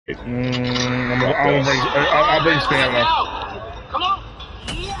I'll bring stamina. Come on.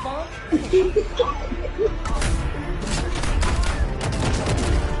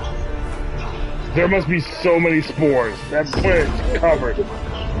 There must be so many spores. That planet's covered.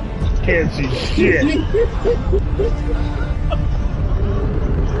 Can't see shit.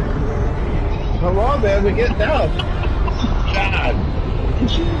 Come on, man, we're getting down. God.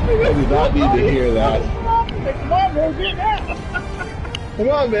 I did not need to hear that. Come on, man, get down. Come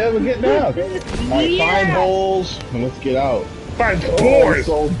on, man, we're getting down. Alright, find holes, and let's get out. Find spores!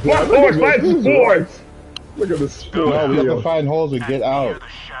 Find spores! Look at the spores. No, we have to find holes and get out.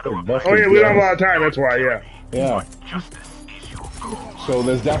 Oh yeah, we don't have a lot of time, that's why, yeah. Yeah. So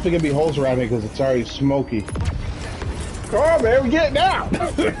there's definitely gonna be holes around here because it's already smoky. Come on, man, we're getting out!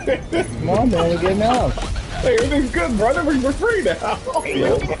 Come on, man, we're getting out. Hey, everything's good, brother. We're free now.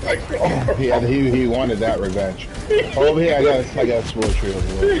 He wanted that revenge. Over here, I got a spore tree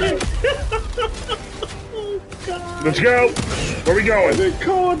over here. Oh, God. Let's go. Where we going? They're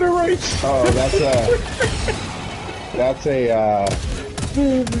calling the race. Oh, that's a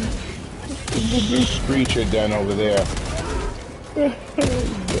screecher den over there.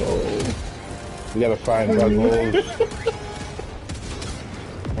 We gotta find bug holes.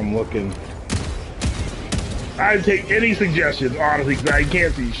 I'm looking. I'd take any suggestions, honestly, because I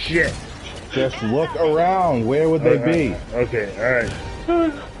can't see shit. Just look around. Where would they be? Okay, alright.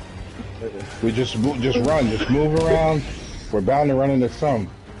 We just run. Just move around. We're bound to run into some.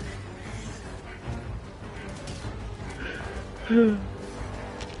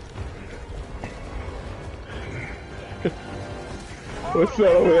 What's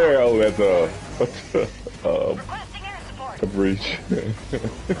that over there? Oh, that's a breach.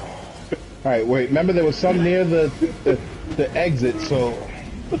 Alright, wait, remember there was some near the exit, so...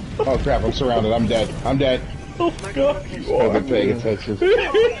 Oh crap, I'm surrounded, I'm dead. Oh god, you are. I've been paying attention.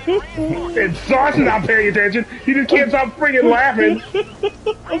 And Sauce is not paying attention, he just can't stop freaking laughing.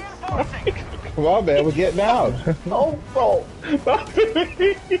 Come on, man, we're getting out. Oh.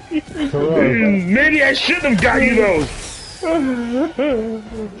 Maybe I shouldn't have got you those.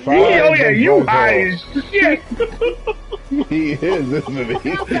 Oh yeah, you high as shit. He is, isn't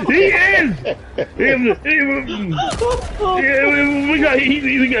he? He is.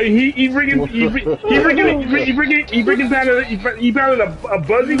 He found a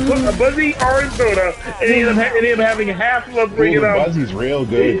buzzy orange soda, and he ended up having half of bringing up. Buzzy's real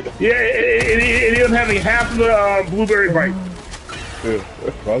good. Yeah, and he ended up having half of the blueberry bite.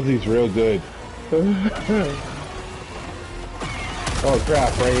 Buzzy's real good. Oh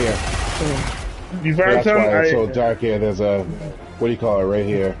crap! Right here. You found some? That's why it's so dark here. There's a, what do you call it? Right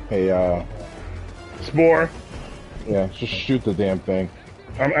here. A spore. Yeah, just shoot the damn thing.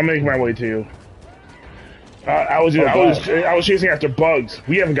 I'm making my way to you. I was chasing after bugs.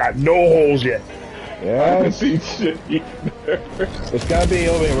 We haven't got no holes yet. Yeah, I haven't seen shit either. It's gotta be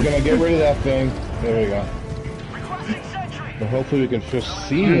over here. We're gonna get rid of that thing. There we go. Well, hopefully we can just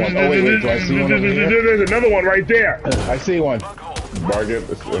see one. Oh wait, do I see one over here? There's another one right there. I see one. Bargain.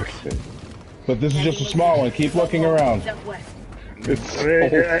 But this is just a small one. Keep looking around. It's so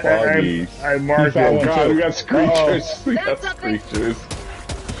foggy. I marked it. Oh god, we got screechers. We got screechers.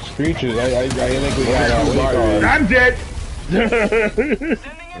 Screechers, I think we got our I'm dead!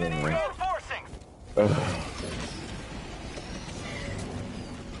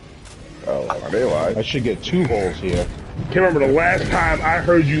 Oh, are they alive? I should get 2 holes here. Can't remember the last time I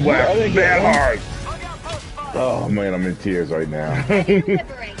heard you laugh that hard. Oh man, I'm in tears right now.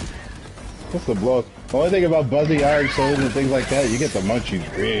 What's the blow? The only thing about Buzzy Orange Sodas and things like that, you get the munchies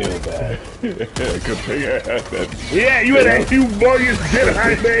real bad. Good thing I had that. Yeah, you had that huge bogus dinner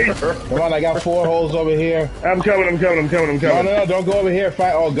I made. Come on, I got 4 holes over here. I'm coming. No, don't go over here.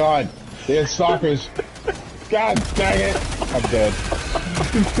 Fight. Oh god, there's stalkers. God dang it. I'm dead.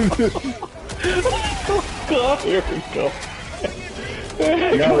 Oh god, here we go.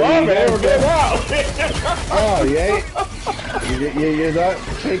 Come on, man, we're getting out! Oh, yay! You're not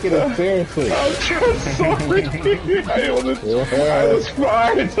taking it seriously. I'm sorry. I was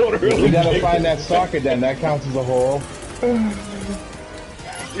fine until it really. We gotta find that soccer den. That counts as a hole.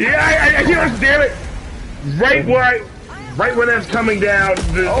 Yeah, I hear us. Damn it! Right when that's coming down.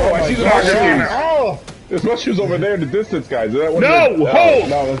 I see the soccer. Oh. There's mushrooms over there in the distance, guys. Is that what no, hold!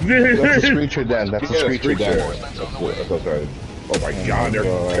 No, that's a screecher den. That's a screecher den. That's right. Oh my god,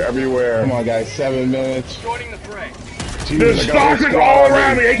 they're everywhere. Come on, guys, 7 minutes. Joining the fray. There's stalkers all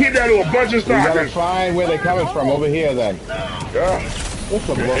around me. They came down to a bunch of stalkers. We gotta find where they're coming from. Over here, then. What's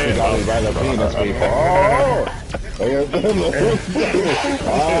the bloke who got me by the penis, people? Oh!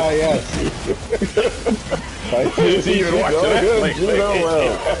 Ah, yes. I see you watching that.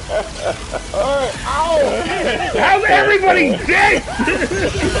 Alright, ow! How's everybody dead?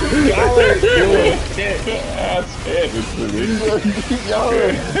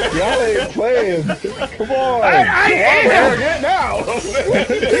 Y'all ain't playing. Come on. I am. Get now. Oh,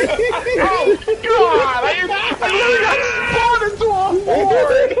 God! I literally got spawned into a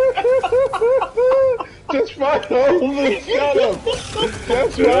horde! Just find holes and shut him. Just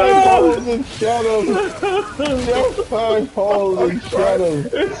find holes and shut him. Just find holes and shut him.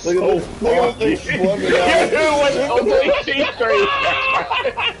 Look at this slumming out.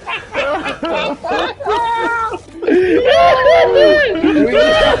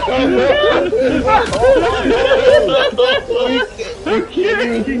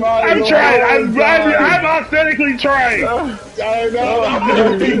 I'm trying. I'm authentically trying. I know. I'm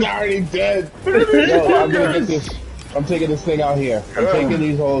already dead. No, I'm gonna get this. I'm taking this thing out here. I'm taking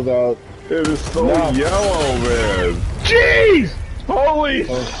these holes out. It is so yellow, man. Jeez! Holy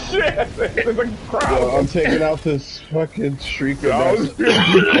shit! There's a crowd. Yo, I'm taking out this fucking streak of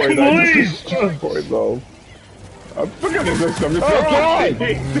Please! though. I'm looking at this stuff. Oh, God! I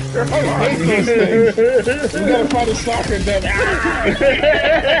hate these things. We gotta find a soccer then.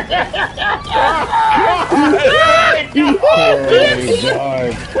 Oh,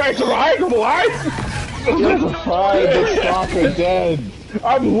 God. Wait, survive, come alive? You have to find the soccer dead.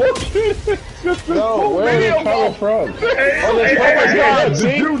 I'm looking. No, where is it coming from? Oh, there's God,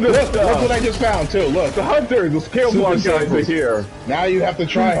 See? do this Look stuff. what I just found, too. Look. The hunter, the camouflage guys are here. Now you have to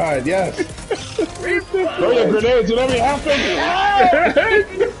try hard, yes. Throw your grenades whenever you have to.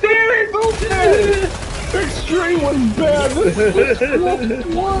 Extreme was bad. You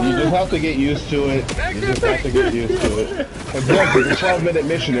just have to get used to it. You just have to get used to it. And plus, it's a 12-minute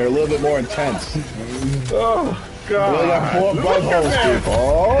mission. They're a little bit more intense. Oh, We only got 4 bug holes, people.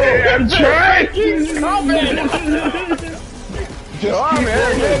 Oh, I'm trying! He's coming! just keep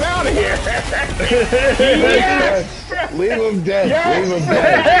man, get out of here. Yes! Leave him dead. Yes! Leave him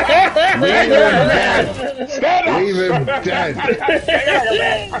dead. Leave him dead. Stand up. Leave him dead.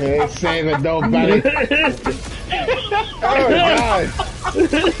 He ain't saving nobody. Oh, God.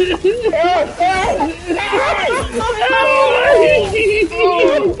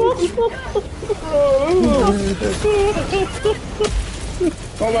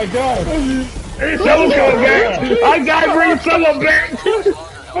 Oh, my God. Hey, someone come back! I gotta bring someone back!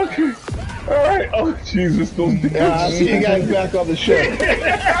 Okay. Alright. Oh, Jesus. Those I'll see you guys back on the ship.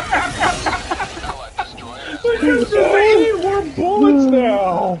 There's 80 more bullets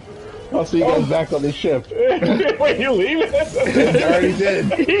now. I'll see you guys back on the ship. Wait, you leaving? I already did.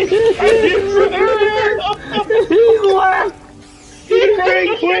 He left! He quit!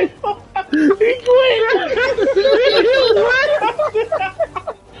 He quit!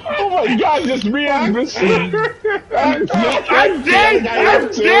 Oh my God, just me and Mr. I'm dead! I'm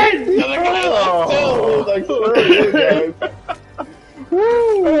dead!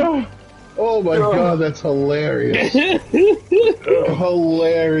 Oh my God, that's hilarious.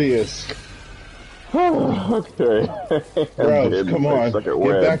 Hilarious. Okay. Bros, come on.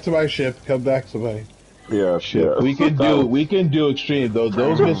 Get back to my ship. Come back to my ship. Yeah. We can do extreme though.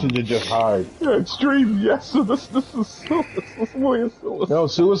 Those missions are just hard. Yeah, extreme, yes. So this is really silly. No,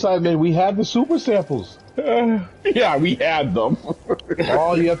 Suicide Man, we have the super samples. Yeah, we had them.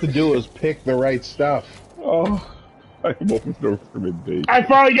 All you have to do is pick the right stuff. Oh, I'm open for recommendation. I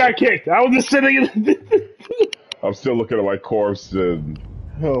finally got kicked. I was just sitting in. I'm still looking at my corpse and.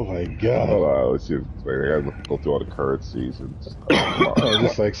 Oh my God. Hold on, let's see. Wait, I gotta go through all the currencies and stuff. I'm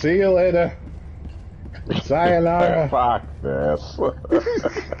just like, see you later. Sayonara. Fuck this.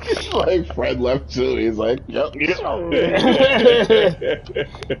 My friend left too. He's like, yep.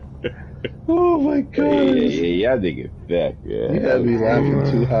 Oh my God. Yeah, nigga, back, man. You had me laughing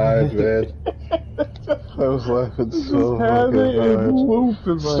too hard, man. I was laughing so fucking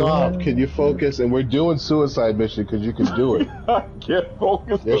hard. Stop. Can you focus? And we're doing Suicide Mission because you can do it. I can't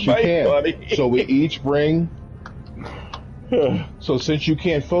focus Yes, you tonight, can. buddy. So we each bring. So since you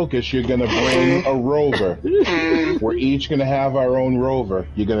can't focus, you're gonna bring a rover. We're each gonna have our own rover.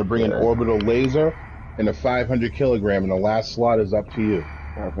 You're gonna bring an orbital laser and a 500 kilogram, and the last slot is up to you.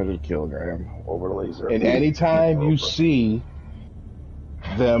 500 kilogram orbital laser. And anytime you see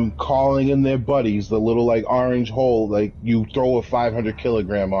them calling in their buddies, the little like orange hole, like you throw a 500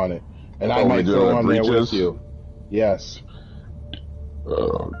 kilogram on it, and I might throw on there with you. Yes.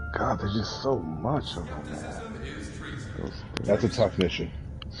 Oh God, there's just so much of them. Man. That's a tough mission.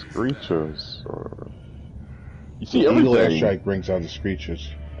 Screechers, or you see Eagle Air everything. Strike brings out the Screechers.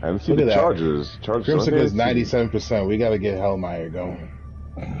 I haven't seen Look the at that. Chargers. Crimson is 97%. We gotta get Hellmeyer going.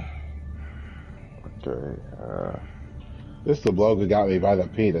 Okay. This is the bloke who got me by the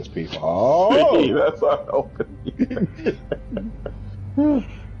penis, people. Oh! Hey, that's not opening. Come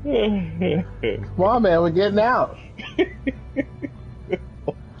on, man, we're getting out.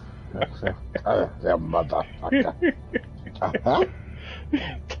 That motherfucker.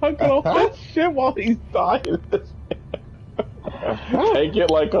 Talking all that shit while he's dying. Take it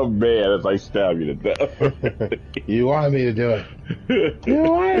like a man as I stab you to death. You wanted me to do it. You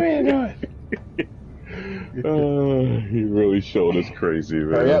wanted me to do it. He really showed us crazy,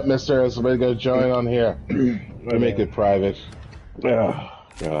 man. Hurry up, mister. Somebody go join on here. We make it private. Oh,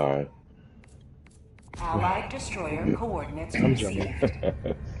 God. Allied destroyer coordinates received.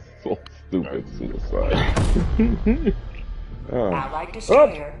 So stupid suicide. Allied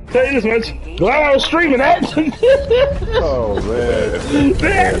destroyer. Tell you this much. Glad I was streaming that. Oh, man.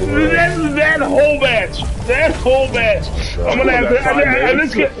 that whole match. That whole match. I'm gonna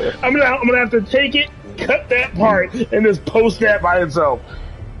have to take it, cut that part, and just post that by itself.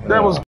 That was